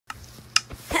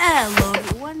Hello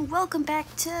everyone, welcome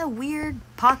back to Weird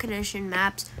Pocket Edition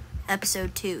Maps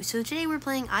Episode 2. So today we're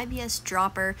playing IBS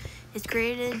Dropper. It's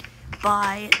created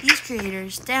by these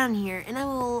creators down here, and I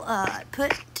will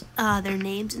put their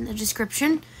names in the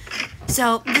description.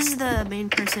 So this is the main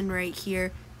person right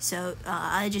here, so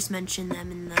I just mentioned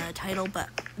them in the title, but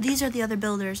these are the other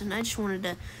builders, and I just wanted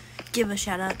to give a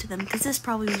shout out to them because this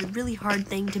probably was a really hard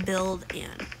thing to build.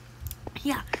 And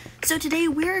yeah, so today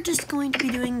we're just going to be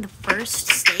doing the first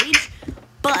stage,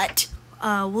 but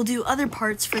we'll do other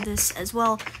parts for this as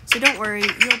well, so don't worry,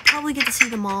 you'll probably get to see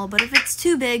them all, but if it's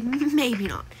too big, maybe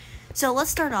not. So let's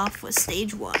start off with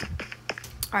stage 1.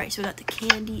 Alright, so we got the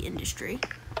candy industry.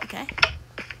 Okay.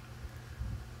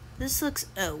 This looks,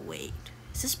 oh wait,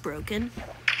 is this broken?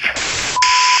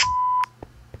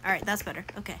 Alright, that's better.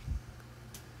 Okay.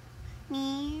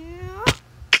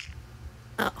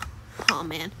 Oh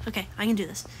man. Okay, I can do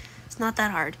this. It's not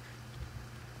that hard.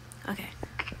 Okay.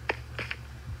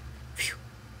 Phew.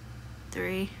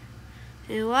 3,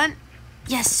 2, 1.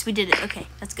 Yes, we did it. Okay,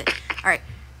 that's good. Alright.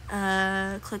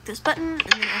 Click this button, and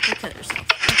then I'll click yourself.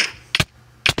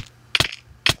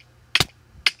 Okay.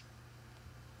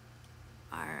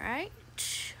 Alright.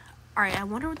 Alright, I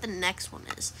wonder what the next one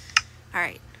is.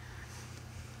 Alright.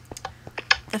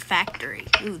 The factory.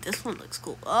 Ooh, this one looks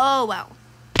cool. Oh, wow.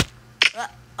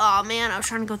 Oh man, I was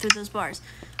trying to go through those bars.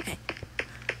 Okay.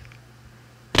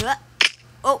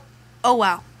 Oh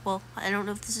wow. Well, I don't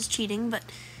know if this is cheating, but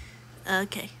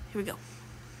okay, here we go.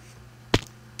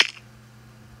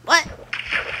 What?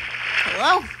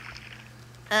 Hello?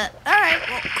 Alright,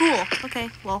 well, cool. Okay,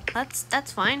 well,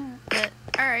 that's fine.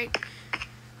 Alright.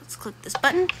 Let's click this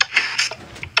button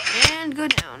and go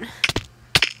down.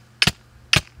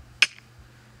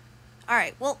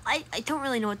 Alright, well, I don't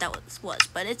really know what that was,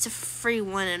 but it's a free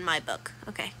one in my book.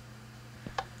 Okay.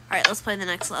 Alright, let's play the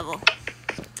next level.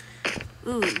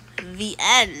 Ooh, the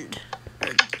end.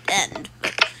 Or end,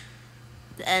 but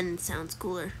the end sounds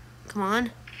cooler. Come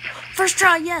on. First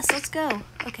try, yes, let's go.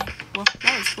 Okay, well,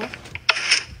 that was cool.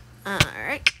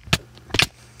 Alright.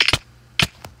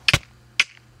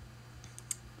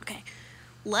 Okay,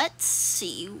 let's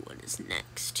see what is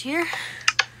next here.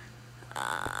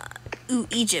 Ooh,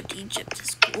 Egypt. Egypt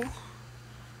is cool.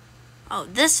 Oh,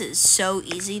 this is so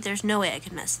easy. There's no way I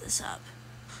can mess this up.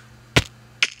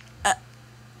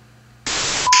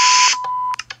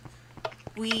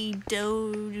 We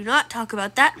do not talk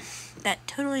about that. That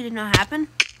totally did not happen.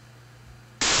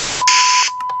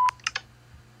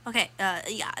 Okay,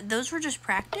 yeah, those were just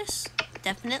practice.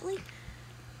 Definitely.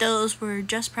 Those were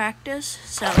just practice.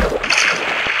 So,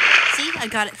 see, I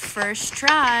got it first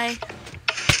try.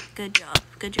 Good job.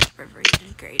 Good job, River. You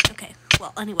did great. Okay.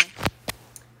 Well, anyway.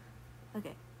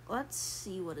 Okay. Let's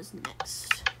see what is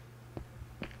next.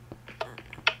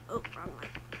 Oh, wrong line.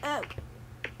 Oh.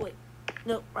 Wait.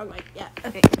 No, wrong line. Yeah.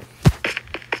 Okay.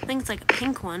 I think it's like a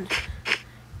pink one.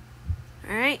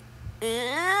 Alright.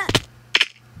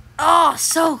 Oh,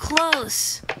 so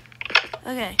close.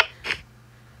 Okay.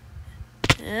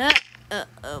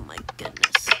 Oh my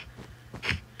goodness.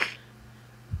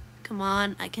 Come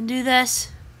on. I can do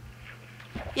this.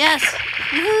 Yes!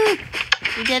 Woohoo!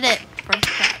 We did it! First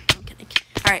try. I'm kidding.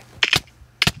 Alright.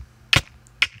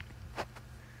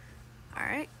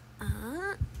 Alright.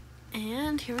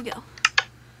 And here we go.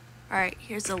 Alright,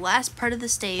 here's the last part of the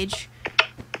stage.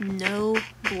 No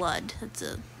blood. That's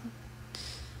a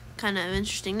kind of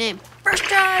interesting name. First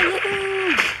try!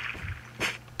 Woohoo!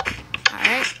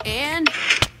 Alright, and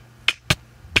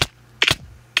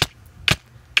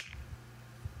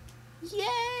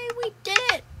yay! We did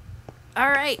it!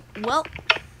 Alright, well,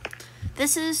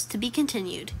 this is to be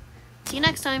continued. See you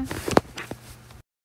next time.